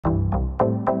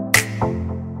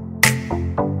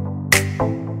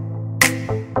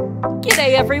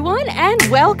G'day everyone, and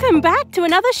welcome back to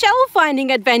another shell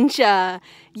finding adventure.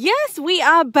 Yes, we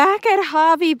are back at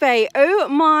Hervey Bay. Oh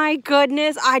my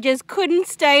goodness, I just couldn't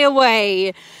stay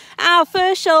away. Our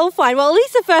first shell find, well, at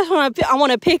least the first one I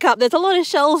want to pick up. There's a lot of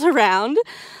shells around.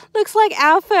 Looks like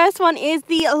our first one is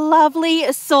the lovely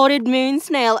assorted moon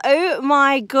snail. Oh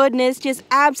my goodness, just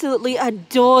absolutely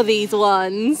adore these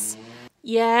ones.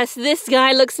 Yes, this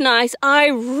guy looks nice. I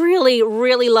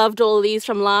really loved all of these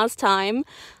from last time.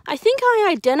 I think I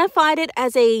identified it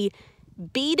as a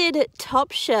beaded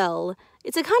top shell.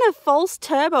 It's a kind of false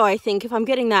turbo, I think, if I'm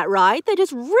getting that right. They're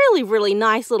just really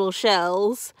nice little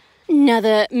shells.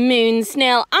 Another moon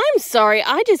snail. I'm sorry,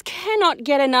 I just cannot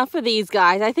get enough of these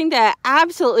guys. I think they're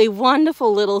absolutely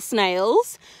wonderful little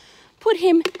snails. Put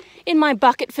him in my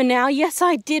bucket for now. Yes,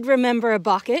 I did remember a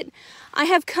bucket. I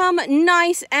have come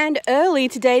nice and early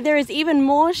today. There is even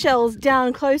more shells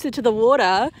down closer to the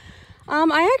water.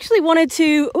 I actually wanted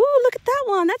to... Oh, look at that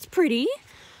one. That's pretty.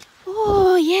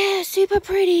 Oh, yeah, super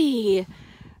pretty.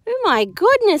 Oh my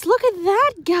goodness, look at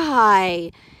that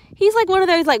guy. He's like one of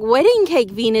those like wedding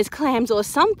cake Venus clams or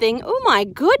something. Oh my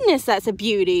goodness, that's a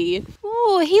beauty.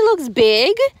 Oh, he looks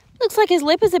big. Looks like his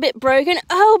lip is a bit broken.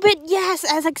 Oh, but yes,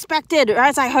 as expected, or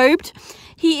as I hoped.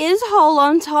 He is whole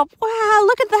on top. Wow,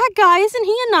 look at that guy. Isn't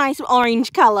he a nice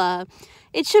orange colour?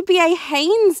 It should be a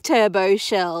Haynes turbo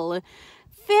shell.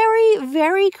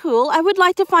 Very cool. I would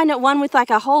like to find one with like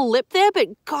a whole lip there, but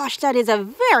gosh, that is a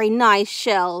very nice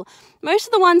shell. Most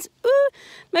of the ones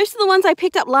I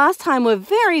picked up last time were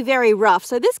very rough,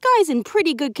 so this guy's in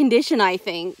pretty good condition, I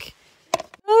think.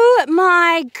 Oh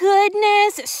my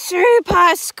goodness,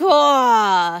 super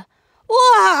score!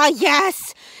 Wow,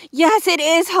 yes! Yes, it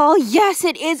is whole. Yes,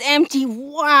 it is empty.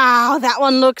 Wow, that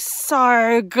one looks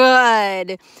so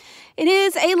good. It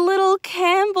is a little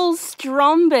Campbell's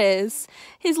Strombus.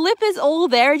 His lip is all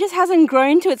there. It just hasn't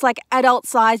grown to its like adult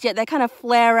size yet. They kind of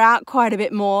flare out quite a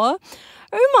bit more.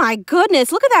 Oh my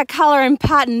goodness, look at that color and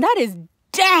pattern. That is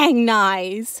dang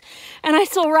nice. And I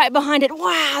saw right behind it,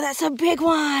 wow, that's a big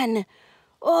one.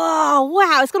 Oh,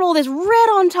 wow, it's got all this red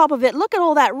on top of it. Look at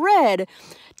all that red.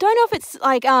 Don't know if it's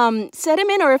like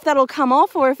sediment or if that'll come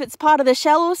off or if it's part of the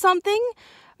shell or something.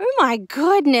 Oh my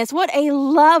goodness, what a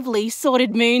lovely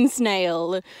sorted moon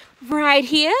snail. Right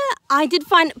here, I did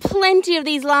find plenty of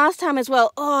these last time as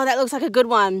well. Oh, that looks like a good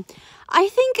one. I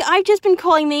think I've just been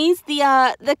calling these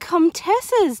the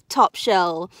Comtesse's top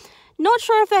shell. Not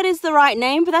sure if that is the right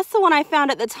name, but that's the one I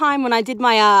found at the time when I did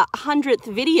my 100th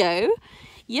video.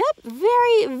 Yep,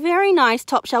 very nice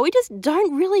top shell. We just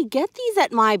don't really get these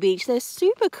at my beach. They're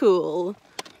super cool.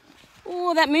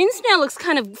 Oh, that moon snail looks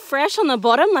kind of fresh on the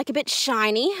bottom, like a bit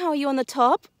shiny. How are you on the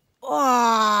top?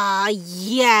 Oh,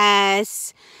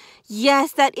 yes.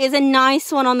 Yes, that is a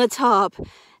nice one on the top.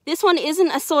 This one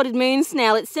isn't a sorted moon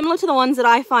snail. It's similar to the ones that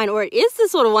I find, or it is the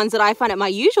sort of ones that I find at my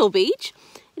usual beach.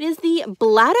 It is the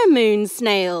bladder moon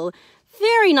snail.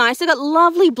 Very nice. They've got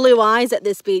lovely blue eyes at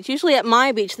this beach. Usually at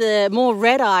my beach, they're more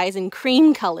red eyes and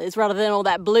cream colours rather than all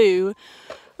that blue.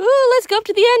 Ooh, let's go up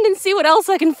to the end and see what else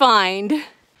I can find.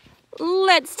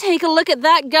 Let's take a look at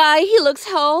that guy. He looks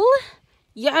whole.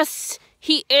 Yes,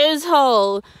 he is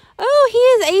whole. Oh, he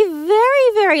is a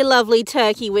very lovely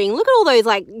turkey wing. Look at all those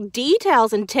like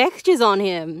details and textures on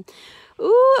him.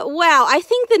 Ooh, wow. I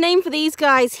think the name for these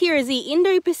guys here is the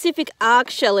Indo-Pacific arc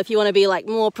shell, if you want to be like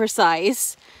more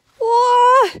precise.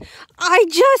 Whoa, I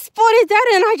just spotted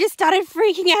that and I just started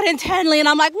freaking out internally and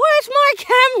I'm like, where's my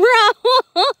camera?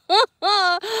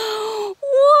 Whoa,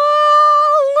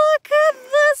 look at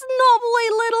this knobbly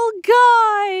little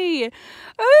guy.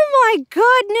 Oh my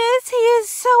goodness, he is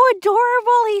so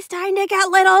adorable. He's starting to get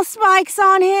little spikes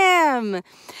on him.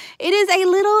 It is a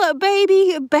little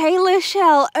baby Bailer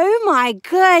shell. Oh my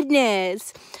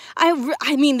goodness.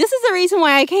 I mean, this is the reason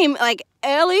why I came like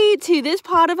early to this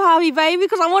part of Hervey Bay,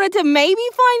 because I wanted to maybe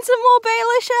find some more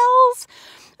Bailer shells.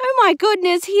 Oh my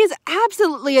goodness, he is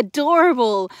absolutely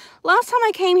adorable. Last time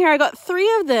I came here, I got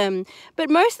 3 of them,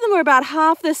 but most of them were about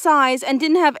half the size and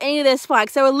didn't have any of their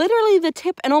spikes. They were literally the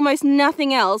tip and almost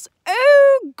nothing else.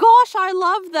 Oh gosh, I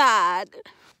love that.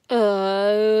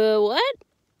 What?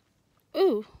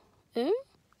 Ooh,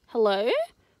 hello?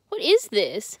 What is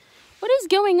this? What is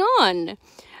going on?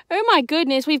 Oh my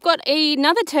goodness, we've got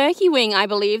another turkey wing, I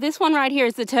believe. This one right here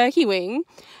is the turkey wing.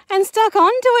 And stuck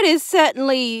onto it is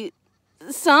certainly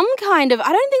some kind of,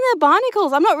 I don't think they're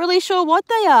barnacles. I'm not really sure what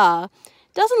they are.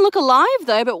 Doesn't look alive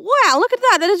though, but wow, look at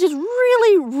that. That is just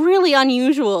really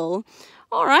unusual.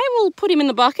 All right, we'll put him in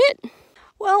the bucket.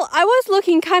 Well, I was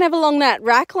looking kind of along that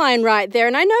rack line right there,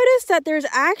 and I noticed that there's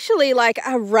actually like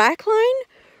a rack line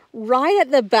right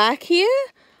at the back here.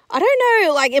 I don't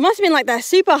know, like it must have been like the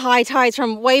super high tides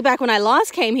from way back when I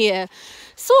last came here.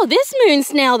 Saw this moon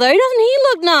snail though, doesn't he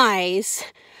look nice?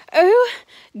 Oh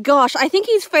gosh, I think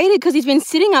he's faded because he's been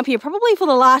sitting up here probably for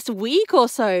the last week or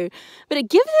so. But it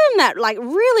gives him that like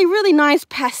really nice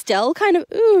pastel kind of,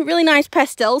 really nice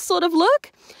pastel sort of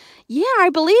look. Yeah, I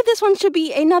believe this one should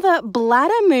be another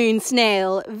bladder moon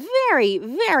snail.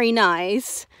 Very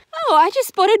nice. Oh, I just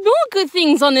spotted more good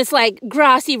things on this like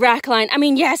grassy rackline. I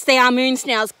mean, yes, they are moon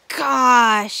snails.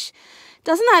 Gosh,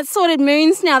 doesn't that sorted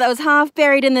moon snail that was half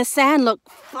buried in the sand look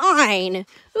fine?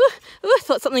 Ooh,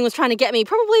 thought something was trying to get me.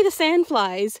 Probably the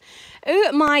sandflies.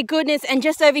 Oh my goodness, and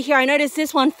just over here I noticed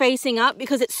this one facing up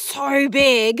because it's so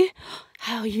big.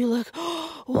 How you look.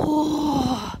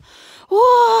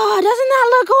 Whoa, doesn't that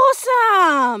look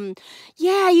awesome?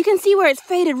 Yeah, you can see where it's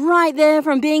faded right there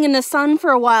from being in the sun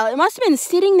for a while. It must have been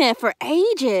sitting there for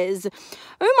ages.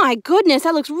 Oh my goodness,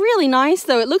 that looks really nice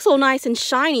though. It looks all nice and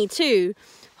shiny too.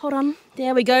 Hold on,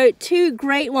 there we go. Two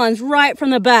great ones right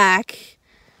from the back.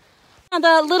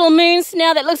 Another little moon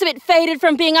snail that looks a bit faded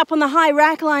from being up on the high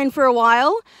rack line for a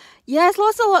while. Yes,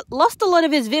 lost a lot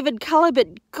of his vivid colour, but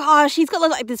gosh, he's got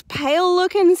like this pale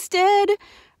look instead.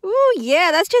 Ooh,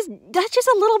 yeah, that's just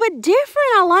a little bit different.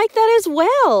 I like that as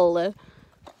well.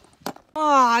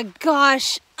 Oh,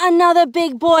 gosh, another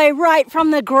big boy right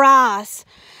from the grass.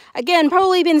 Again,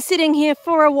 probably been sitting here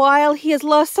for a while. He has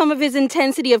lost some of his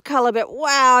intensity of colour, but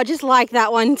wow, I just like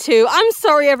that one too. I'm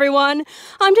sorry, everyone.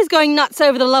 I'm just going nuts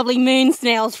over the lovely moon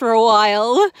snails for a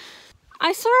while.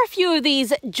 I saw a few of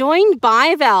these joined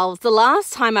bivalves the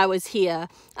last time I was here.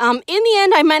 In the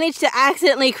end, I managed to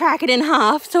accidentally crack it in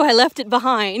half, so I left it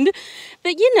behind.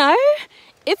 But you know,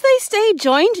 if they stay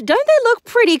joined, don't they look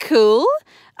pretty cool?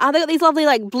 They got these lovely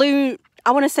like blue,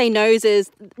 I want to say noses,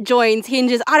 joints,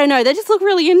 hinges. I don't know, they just look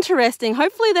really interesting.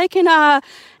 Hopefully they can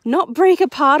not break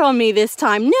apart on me this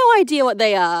time. No idea what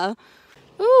they are.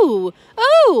 Ooh,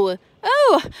 oh,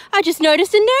 I just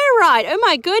noticed a neurite. Oh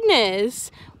my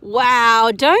goodness.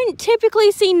 Wow, don't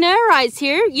typically see neurites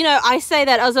here. You know, I say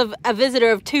that as a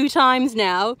visitor of 2 times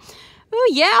now. Oh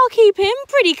yeah, I'll keep him.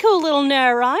 Pretty cool little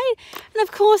neurite. And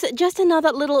of course, just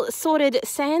another little sorted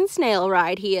sand snail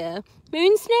right here.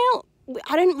 Moon snail?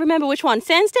 I don't remember which one.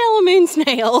 Sand snail or moon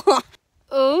snail?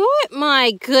 Oh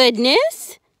my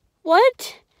goodness.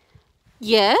 What?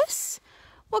 Yes?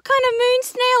 What kind of moon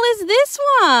snail is this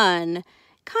one?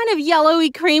 Kind of yellowy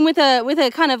cream with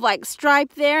a kind of like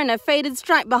stripe there and a faded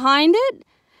stripe behind it.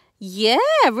 Yeah,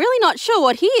 really not sure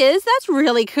what he is. That's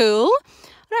really cool.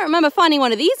 I don't remember finding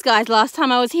one of these guys last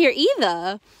time I was here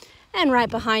either. And right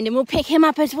behind him, we'll pick him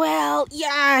up as well.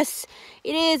 Yes,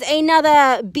 it is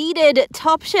another beaded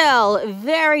top shell.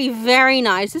 Very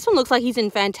nice. This one looks like he's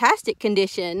in fantastic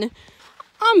condition.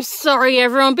 I'm sorry,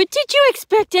 everyone, but did you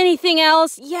expect anything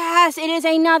else? Yes, it is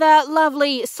another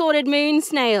lovely sorted moon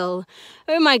snail.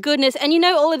 Oh my goodness, and you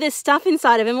know all of this stuff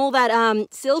inside of him, all that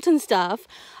silt and stuff,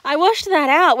 I washed that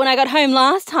out when I got home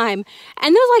last time,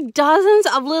 and there was like dozens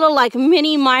of little like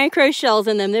mini micro shells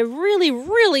in them. They're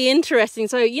really interesting.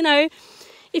 So, you know,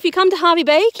 if you come to Hervey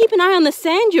Bay, keep an eye on the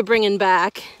sand you're bringing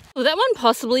back. Well, that one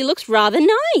possibly looks rather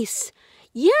nice.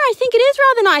 Yeah, I think it is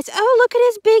rather nice. Oh, look at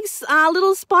his big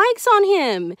little spikes on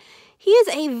him. He is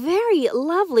a very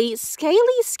lovely scaly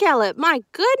scallop. My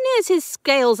goodness, his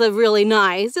scales are really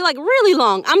nice. They're like really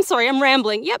long. I'm sorry, I'm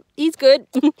rambling. Yep, he's good.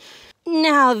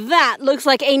 Now that looks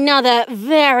like another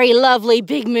very lovely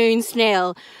big moon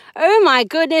snail. Oh my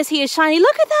goodness, he is shiny.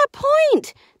 Look at that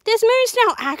point. This moon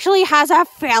snail actually has a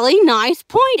fairly nice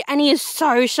point, and he is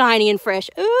so shiny and fresh.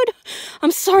 Ooh,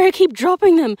 I'm sorry I keep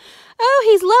dropping them. Oh,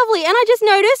 he's lovely. And I just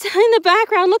noticed in the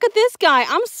background, look at this guy.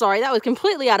 I'm sorry, that was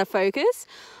completely out of focus.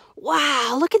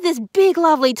 Wow, look at this big,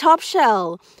 lovely top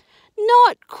shell.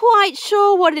 Not quite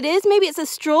sure what it is. Maybe it's a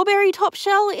strawberry top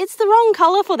shell. It's the wrong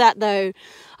color for that, though.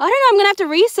 I don't know. I'm going to have to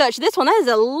research this one. That is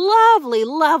a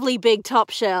lovely big top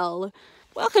shell.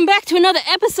 Welcome back to another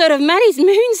episode of Maddie's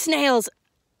Moon Snails.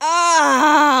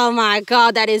 Oh, my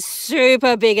God. That is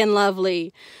super big and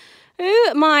lovely.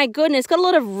 Oh, my goodness. Got a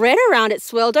lot of red around its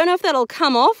swirl. Don't know if that'll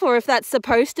come off or if that's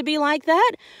supposed to be like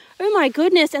that. Oh, my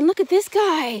goodness. And look at this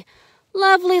guy.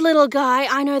 Lovely little guy.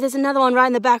 I know there's another one right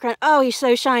in the background. Oh, he's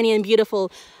so shiny and beautiful.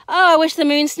 Oh, I wish the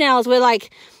moon snails were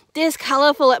like this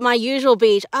colorful at my usual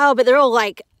beach. Oh, but they're all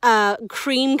like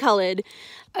cream colored.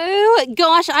 Oh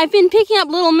gosh, I've been picking up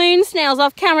little moon snails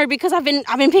off camera because I've been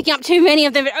picking up too many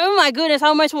of them. But oh my goodness, I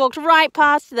almost walked right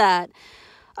past that.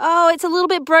 Oh, it's a little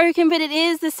bit broken, but it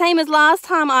is the same as last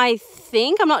time, I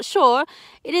think. I'm not sure.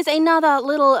 It is another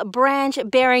little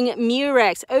branch-bearing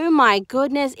murex. Oh my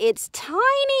goodness, it's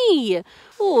tiny.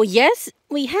 Oh, yes,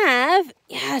 we have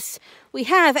we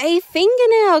have a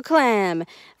fingernail clam.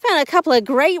 Found a couple of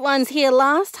great ones here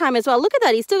last time as well. Look at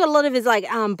that. He's still got a lot of his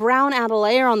brown outer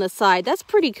layer on the side. That's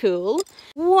pretty cool.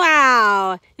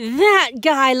 Wow, that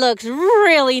guy looks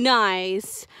really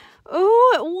nice.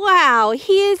 Oh, wow.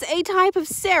 Here's a type of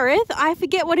seraph. I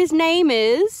forget what his name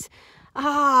is.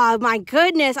 Oh, my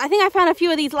goodness. I think I found a few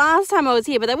of these last time I was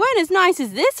here, but they weren't as nice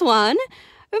as this one.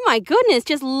 Oh, my goodness.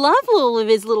 Just love all of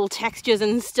his little textures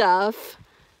and stuff.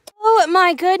 Oh,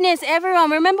 my goodness,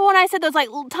 everyone. Remember when I said those, like,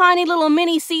 tiny little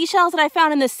mini seashells that I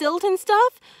found in the silt and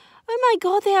stuff? Oh, my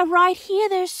God, they are right here.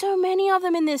 There's so many of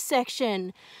them in this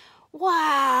section.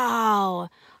 Wow.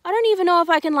 I don't even know if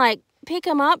I can, like, pick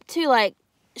them up to, like,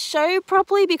 show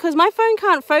properly because my phone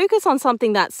can't focus on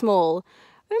something that small.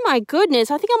 Oh my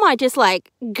goodness, I think I might just like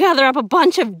gather up a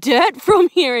bunch of dirt from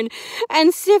here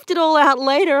and sift it all out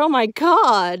later. Oh my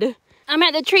God. I'm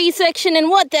at the tree section and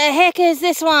what the heck is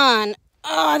this one?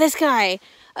 Oh, this guy.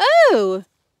 Oh.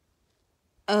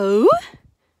 Oh?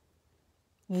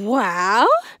 Wow.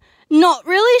 Not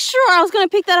really sure. I was going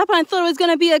to pick that up and I thought it was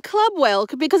going to be a club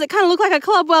whelk because it kind of looked like a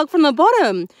club whelk from the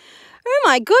bottom. Oh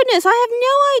my goodness, I have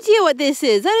no idea what this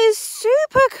is. That is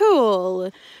super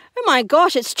cool. Oh my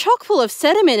gosh, it's chock full of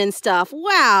sediment and stuff.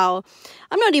 Wow.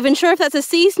 I'm not even sure if that's a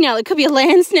sea snail. It could be a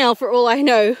land snail for all I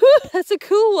know. That's a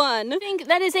cool one. I think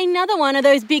that is another one of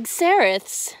those big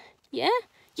seraphs. Yeah?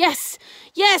 Yes.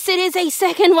 Yes, it is a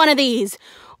second one of these.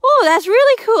 Oh, that's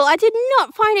really cool. I did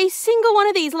not find a single one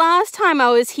of these last time I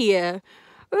was here.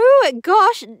 Oh,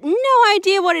 gosh, no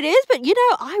idea what it is, but you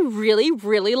know, I really,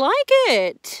 really like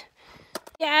it.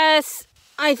 Yes,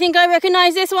 I think I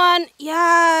recognize this one.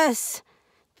 Yes.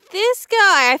 This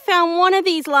guy, I found one of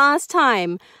these last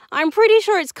time. I'm pretty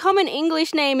sure its common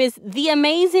English name is the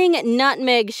amazing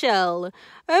nutmeg shell.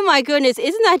 Oh my goodness,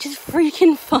 isn't that just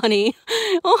freaking funny?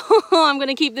 Oh, I'm going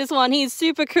to keep this one. He's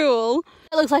super cool.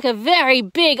 It looks like a very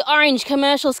big orange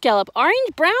commercial scallop.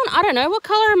 Orange, brown, I don't know. What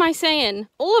color am I saying?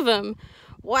 All of them.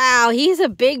 Wow, he's a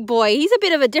big boy. He's a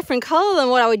bit of a different color than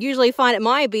what I would usually find at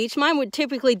my beach. Mine would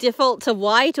typically default to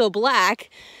white or black.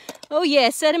 Oh yeah,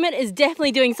 sediment is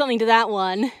definitely doing something to that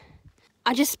one.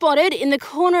 I just spotted in the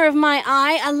corner of my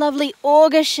eye a lovely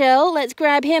auger shell. Let's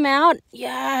grab him out.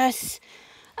 Yes.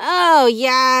 Oh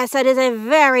yes, that is a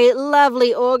very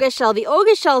lovely auger shell. The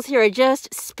auger shells here are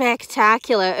just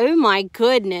spectacular. Oh my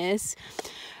goodness.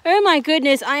 Oh my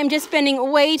goodness, I am just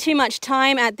spending way too much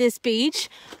time at this beach.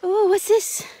 Oh, what's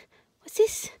this? What's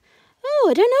this? Oh,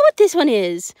 I don't know what this one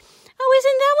is. Oh,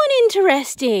 isn't that one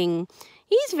interesting?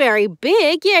 He's very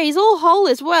big. Yeah, he's all whole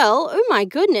as well. Oh my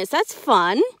goodness, that's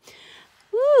fun.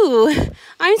 Ooh,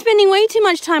 I'm spending way too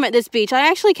much time at this beach. I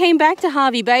actually came back to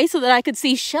Hervey Bay so that I could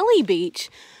see Shelley Beach.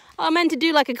 I meant to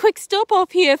do like a quick stop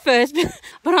off here first,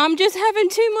 but I'm just having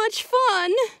too much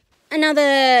fun.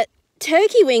 Another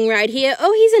turkey wing right here.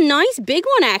 Oh, he's a nice big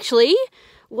one actually.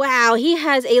 Wow, he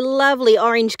has a lovely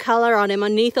orange color on him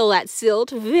underneath all that silt.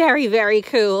 Very, very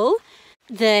cool.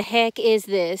 The heck is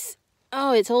this?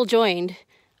 Oh, it's all joined.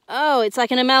 Oh, it's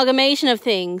like an amalgamation of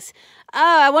things.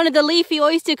 Oh, I wanted the leafy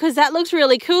oyster because that looks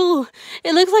really cool.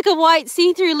 It looks like a white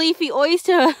see-through leafy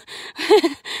oyster.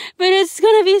 But it's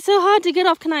going to be so hard to get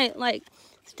off. Can I, like,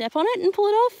 step on it and pull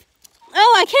it off?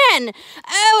 Oh, I can!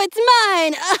 Oh, it's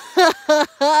mine!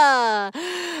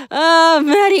 Oh,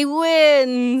 Maddie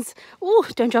wins! Oh,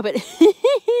 don't drop it.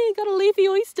 Got a leafy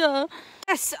oyster.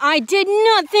 Yes, I did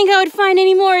not think I would find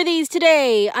any more of these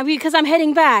today because I'm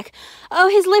heading back. Oh,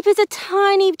 his lip is a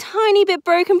tiny, tiny bit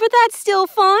broken, but that's still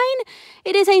fine.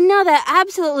 It is another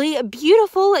absolutely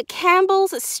beautiful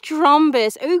Campbell's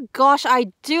Strombus. Oh gosh, I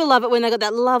do love it when they got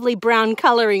that lovely brown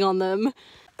colouring on them.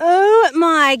 Oh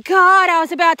my God, I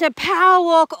was about to power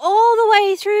walk all the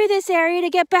way through this area to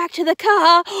get back to the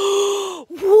car.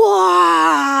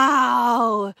 Wow!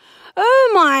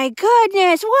 Oh my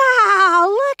goodness, wow,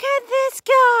 look at this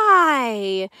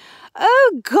guy.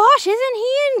 Oh gosh, isn't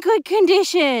he in good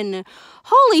condition?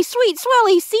 Holy sweet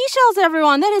swelly seashells,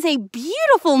 everyone. That is a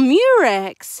beautiful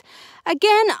Murex.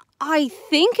 Again, I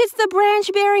think it's the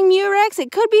branch-bearing Murex.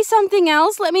 It could be something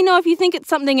else. Let me know if you think it's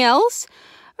something else.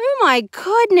 Oh my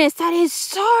goodness, that is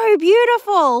so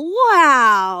beautiful.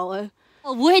 Wow.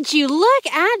 Would you look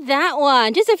at that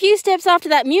one? Just a few steps after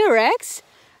that Murex.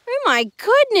 Oh my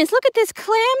goodness, look at this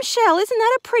clamshell. Isn't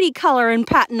that a pretty colour and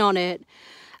pattern on it?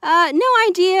 No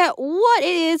idea what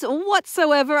it is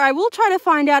whatsoever. I will try to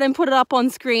find out and put it up on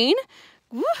screen.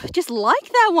 Woo, just like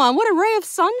that one. What a ray of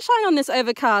sunshine on this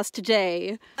overcast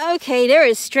today. Okay, there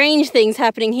is strange things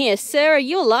happening here. Sir, are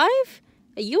you alive?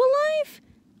 Are you alive?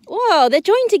 Whoa, they're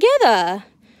joined together.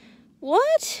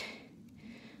 What?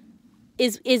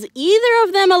 Is either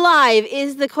of them alive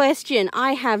is the question.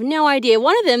 I have no idea.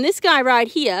 One of them, this guy right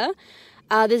here,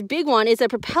 this big one, is a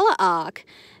propeller arc.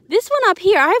 This one up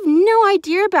here, I have no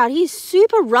idea about. He's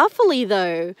super ruffly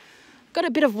though. Got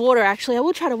a bit of water actually. I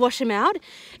will try to wash him out.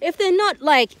 If they're not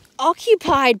like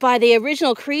occupied by the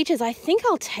original creatures, I think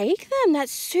I'll take them.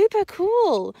 That's super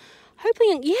cool.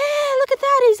 Hoping, yeah, look at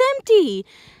that, he's empty.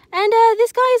 And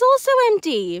this guy is also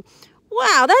empty.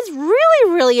 Wow, that's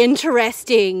really, really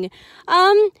interesting.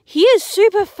 He is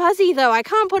super fuzzy though. I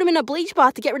can't put him in a bleach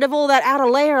bath to get rid of all that outer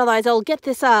layer, otherwise I'll get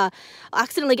this,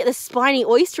 accidentally get this spiny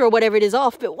oyster or whatever it is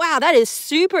off. But wow, that is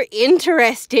super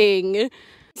interesting.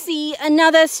 See,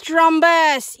 another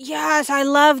Strombus. Yes, I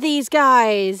love these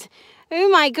guys. Oh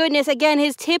my goodness, again,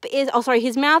 his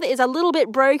mouth is a little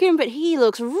bit broken, but he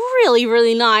looks really,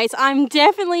 really nice. I'm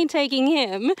definitely taking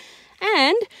him.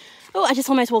 And, oh, I just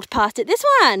almost walked past it. This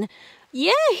one.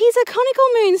 Yeah, he's a conical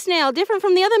moon snail, different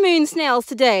from the other moon snails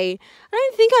today. I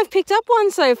don't think I've picked up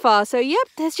one so far. So, yep,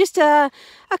 there's just a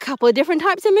couple of different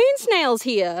types of moon snails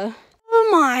here. Oh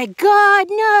my God,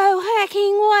 no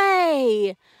hacking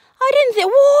way. I didn't think,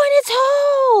 whoa, in its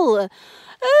hole.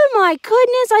 Oh my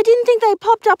goodness, I didn't think they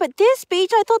popped up at this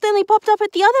beach. I thought they only popped up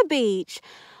at the other beach.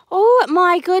 Oh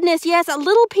my goodness, yes,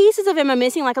 little pieces of him are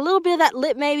missing, like a little bit of that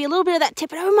lip maybe, a little bit of that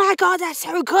tip, but oh my God, that's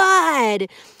so good.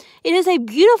 It is a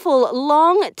beautiful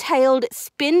long-tailed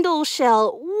spindle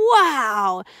shell.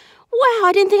 Wow. Wow,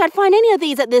 I didn't think I'd find any of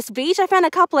these at this beach. I found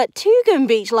a couple at Tugum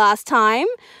Beach last time.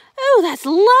 Oh, that's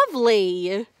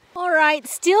lovely. All right,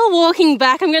 still walking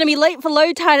back. I'm going to be late for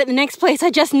low tide at the next place.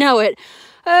 I just know it.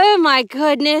 Oh my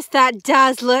goodness, that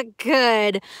does look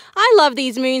good. I love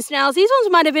these moon snails. These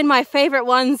ones might have been my favorite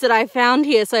ones that I found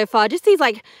here so far. Just these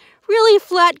like really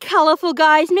flat, colorful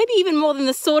guys, maybe even more than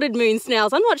the sorted moon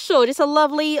snails. I'm not sure, just a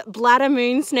lovely bladder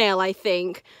moon snail, I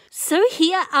think. So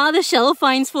here are the shell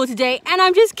finds for today, and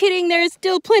I'm just kidding, there is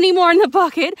still plenty more in the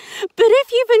bucket, but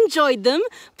if you've enjoyed them,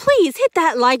 please hit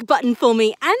that like button for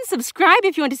me and subscribe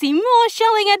if you want to see more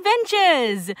shelling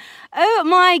adventures. Oh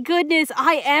my goodness,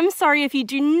 I am sorry if you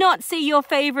do not see your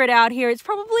favorite out here. It's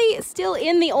probably still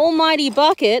in the almighty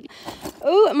bucket.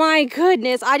 Oh my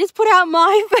goodness, I just put out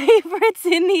my favorites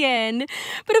in the end.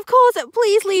 But of course,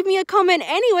 please leave me a comment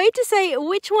anyway to say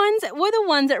which ones were the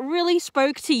ones that really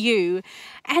spoke to you.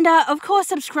 And of course,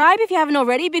 subscribe if you haven't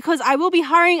already, because I will be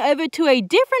hurrying over to a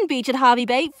different beach at Hervey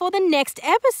Bay for the next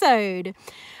episode.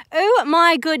 Oh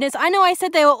my goodness, I know I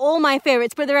said they were all my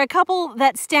favorites, but there are a couple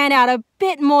that stand out a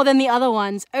bit more than the other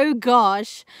ones. Oh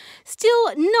gosh.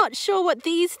 Still not sure what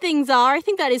these things are. I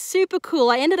think that is super cool.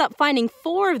 I ended up finding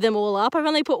 4 of them all up. I've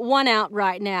only put 1 out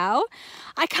right now.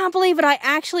 I can't believe it. I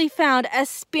actually found a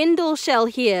spindle shell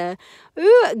here.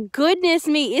 Ooh, goodness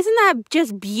me. Isn't that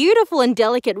just beautiful and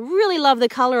delicate? Really love the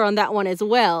color on that one as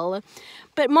well.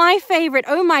 But my favorite,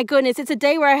 oh my goodness, it's a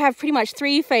day where I have pretty much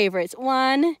 3 favorites.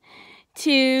 1,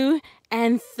 2,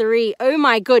 and 3. Oh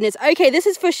my goodness. Okay, this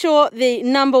is for sure the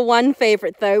 #1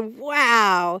 favorite though.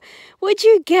 Wow. Would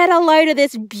you get a load of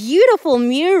this beautiful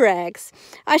Murex?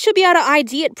 I should be able to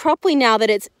ID it properly now that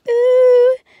it's,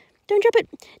 ooh, don't drop it.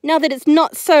 Now that it's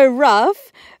not so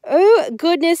rough. Oh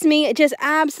goodness me, just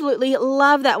absolutely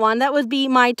love that one. That would be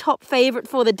my top favorite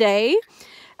for the day.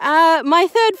 My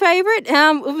third favorite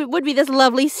would be this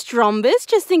lovely Strombus.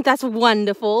 Just think that's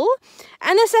wonderful.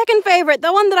 And the second favorite,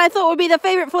 the one that I thought would be the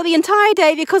favorite for the entire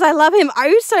day because I love him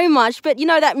oh so much, but you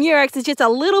know that Murex is just a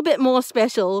little bit more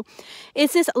special.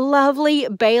 It's this lovely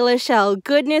Bailer Shell.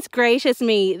 Goodness gracious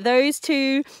me. Those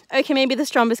two, okay, maybe the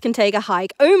Strombus can take a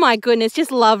hike. Oh my goodness,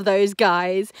 just love those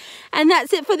guys. And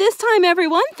that's it for this time,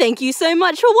 everyone. Thank you so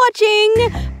much for watching.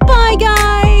 Bye,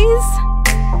 guys.